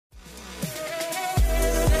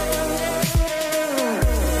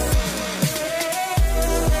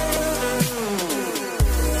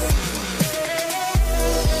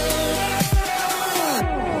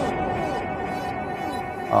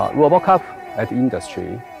RoboCup at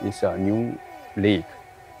industry is a new league.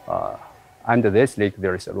 Under this league,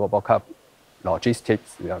 there is a RoboCup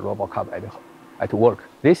logistics, RoboCup at work.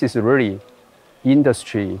 This is really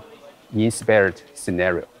industry-inspired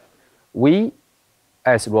scenario. We,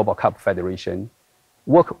 as RoboCup Federation,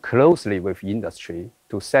 work closely with industry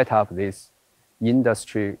to set up these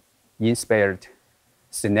industry-inspired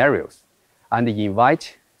scenarios and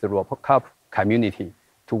invite the RoboCup community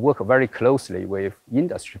to work very closely with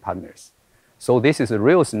industry partners. So this is a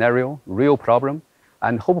real scenario, real problem,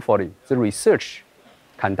 and hopefully the research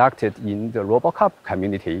conducted in the RoboCup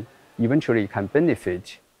community eventually can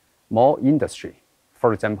benefit more industry.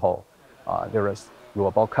 For example, there is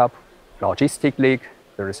RoboCup Logistic League,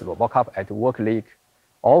 there is RoboCup at Work League,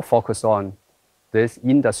 all focus on this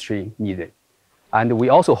industry needed. And we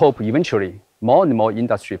also hope eventually more and more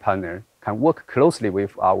industry partners can work closely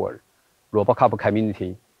with our RoboCup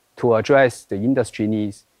community to address the industry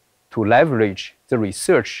needs, to leverage the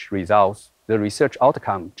research results, the research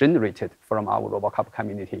outcome generated from our RoboCup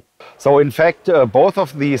community. So in fact, both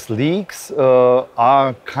of these leagues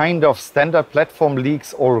are kind of standard platform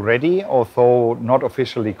leagues already, although not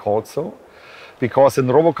officially called so. Because in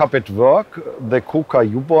RoboCup at Work, the KUKA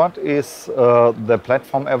U-board is the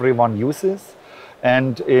platform everyone uses.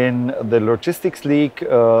 And in the Logistics League,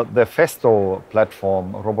 the Festo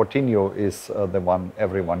platform, Robotinho, is the one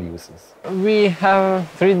everyone uses. We have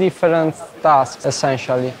three different tasks,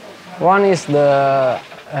 essentially. One is the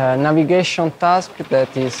navigation task,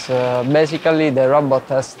 that is basically the robot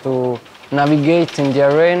has to navigate in the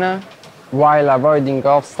arena while avoiding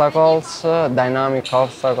obstacles, dynamic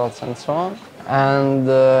obstacles and so on. And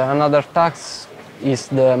another task is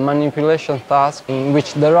the manipulation task, in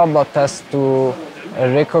which the robot has to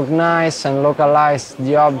recognize and localize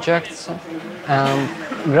the objects and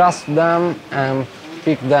grasp them and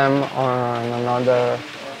pick them on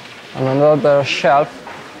another shelf.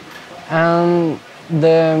 And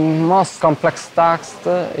the most complex task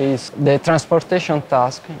is the transportation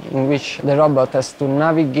task, in which the robot has to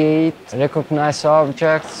navigate, recognize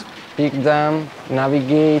objects, pick them,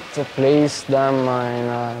 navigate, place them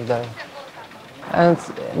in the... And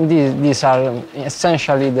these are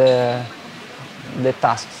essentially the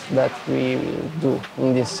tasks that we do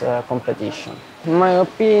in this competition. In my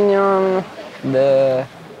opinion, the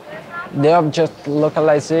object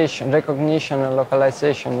localization, recognition and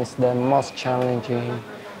localization is the most challenging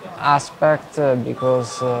aspect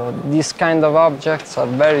because these kind of objects are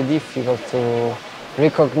very difficult to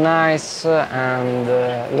recognize and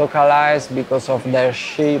localize because of their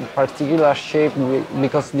shape, particular shape,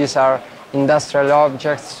 because these are industrial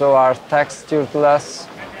objects, so are textureless.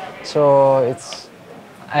 So it's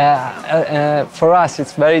for us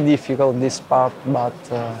it's very difficult, this part, but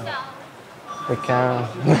we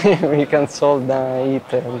can solve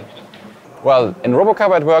it. Well, in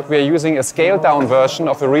RoboCup at Work we are using a scaled-down version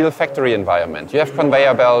of a real factory environment. You have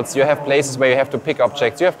conveyor belts, you have places where you have to pick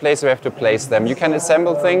objects, you have places where you have to place them. You can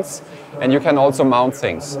assemble things and you can also mount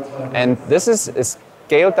things. And this is a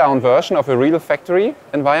scaled-down version of a real factory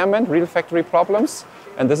environment, real factory problems.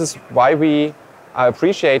 And this is why we are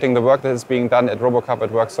appreciating the work that is being done at RoboCup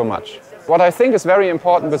at Work so much. What I think is very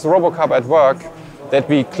important with RoboCup at Work, that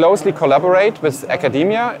we closely collaborate with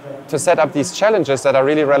academia to set up these challenges that are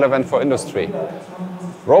really relevant for industry.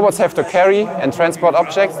 Robots have to carry and transport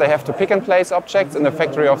objects, they have to pick and place objects in the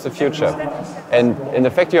factory of the future. And in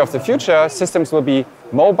the factory of the future, systems will be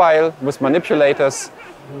mobile with manipulators,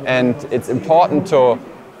 and it's important to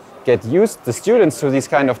get used the students to these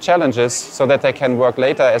kind of challenges so that they can work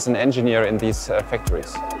later as an engineer in these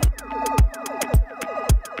factories.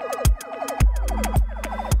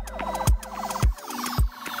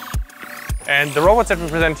 And the robots that we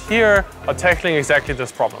present here are tackling exactly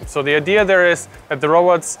this problem. So the idea there is that the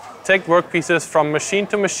robots take workpieces from machine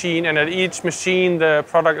to machine, and at each machine the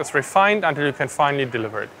product is refined until you can finally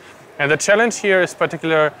deliver it. And the challenge here is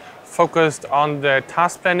particularly focused on the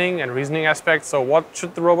task planning and reasoning aspects. So what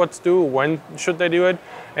should the robots do, when should they do it,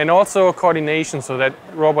 and also coordination so that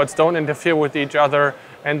robots don't interfere with each other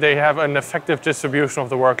and they have an effective distribution of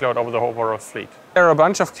the workload over the whole overall fleet. There are a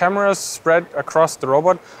bunch of cameras spread across the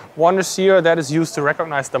robot. One is here that is used to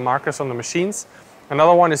recognize the markers on the machines.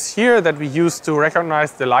 Another one is here that we use to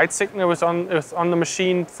recognize the light signal on the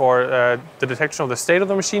machine for the detection of the state of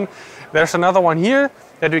the machine. There's another one here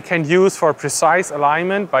that we can use for precise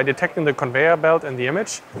alignment by detecting the conveyor belt in the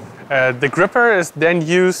image. The gripper is then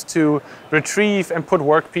used to retrieve and put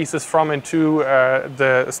workpieces from and to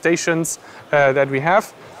the stations that we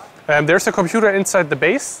have. There's a computer inside the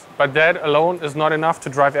base, but that alone is not enough to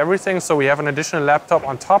drive everything, so we have an additional laptop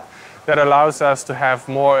on top that allows us to have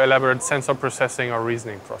more elaborate sensor processing or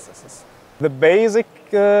reasoning processes. The basic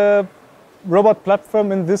robot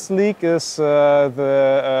platform in this league is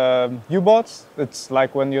the U-bots. It's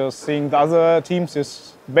like when you're seeing the other teams, you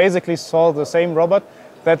basically saw the same robot.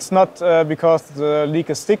 That's not because the league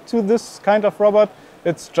is stick to this kind of robot.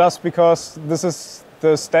 It's just because this is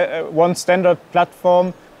the one standard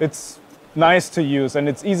platform. It's nice to use and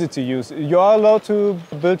it's easy to use. You are allowed to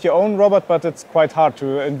build your own robot, but it's quite hard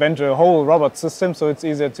to invent a whole robot system, so it's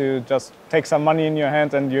easier to just take some money in your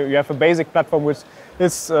hand and you have a basic platform which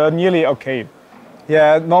is nearly okay.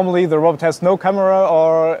 Yeah, normally the robot has no camera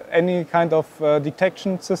or any kind of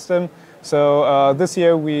detection system. So this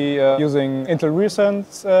year we are using Intel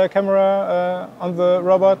Resense camera on the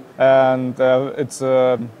robot, and it's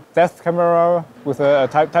a depth camera with a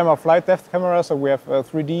time-of-flight depth camera, so we have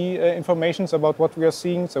 3D informations about what we are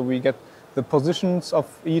seeing, so we get the positions of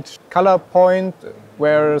each color point,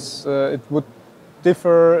 whereas it would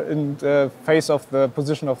differ in the phase of the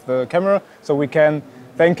position of the camera, so we can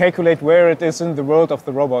then calculate where it is in the world of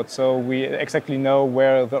the robot, so we exactly know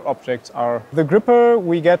where the objects are. The gripper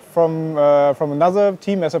we get from another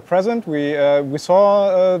team as a present. We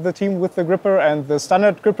saw the team with the gripper, and the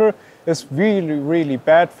standard gripper is really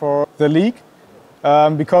bad for the league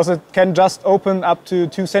because it can just open up to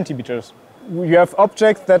 2 centimeters. You have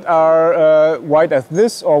objects that are wide as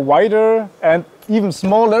this or wider and even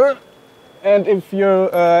smaller, and if you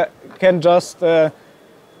can just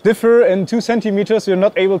differ in 2 centimeters, you're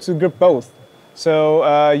not able to grip both.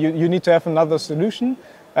 So you need to have another solution.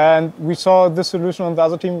 And we saw this solution on the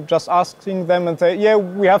other team, just asking them and say, yeah,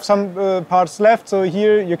 we have some parts left, so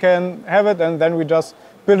here you can have it. And then we just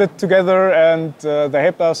build it together, and they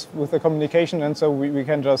helped us with the communication, and so we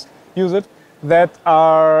can just use it. That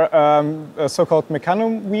are so-called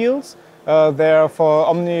mecanum wheels. They're for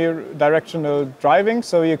omnidirectional driving,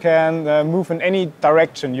 so you can move in any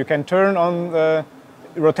direction. You can turn on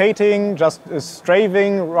rotating, just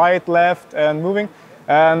strafing, right, left, and moving.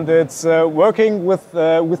 And it's working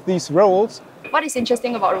with these rolls. What is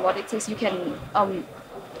interesting about robotics is you can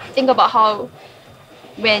think about how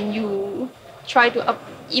when you try to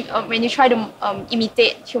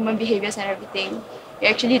imitate human behaviors and everything,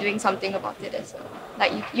 you're actually doing something about it as well.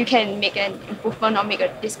 Like you can make an improvement or make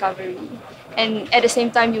a discovery, and at the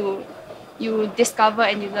same time you discover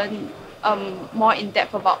and you learn more in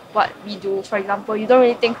depth about what we do. For example, you don't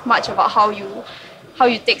really think much about how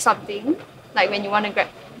you take something, like when you want to grab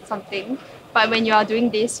something, but when you are doing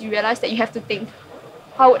this, you realize that you have to think,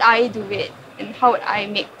 how would I do it, and how would I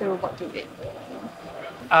make the robot do it?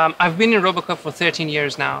 I've been in RoboCup for 13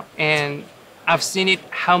 years now, and I've seen it,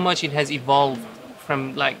 how much it has evolved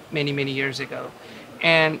from like many years ago.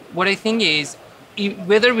 And what I think is,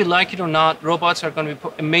 whether we like it or not, robots are going to be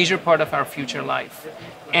a major part of our future life.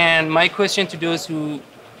 And my question to those who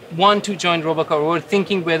want to join RoboCup or are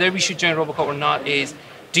thinking whether we should join RoboCup or not is,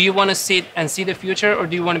 do you want to sit and see the future, or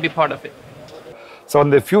do you want to be part of it? So in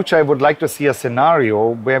the future, I would like to see a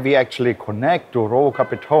scenario where we actually connect to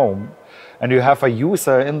RoboCup at home, and you have a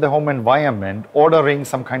user in the home environment ordering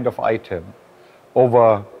some kind of item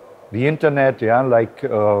over the internet, yeah, like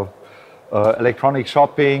electronic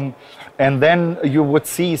shopping, and then you would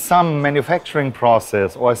see some manufacturing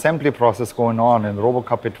process or assembly process going on in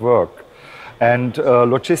RoboCup at work. And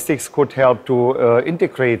logistics could help to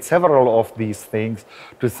integrate several of these things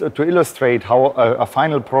to illustrate how a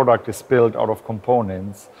final product is built out of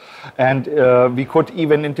components. And we could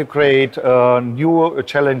even integrate new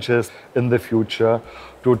challenges in the future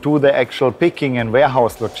to do the actual picking and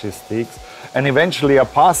warehouse logistics. And eventually a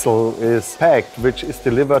parcel is packed, which is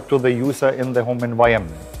delivered to the user in the home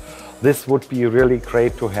environment. This would be really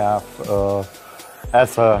great to have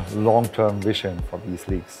as a long-term vision for these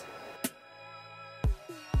leagues.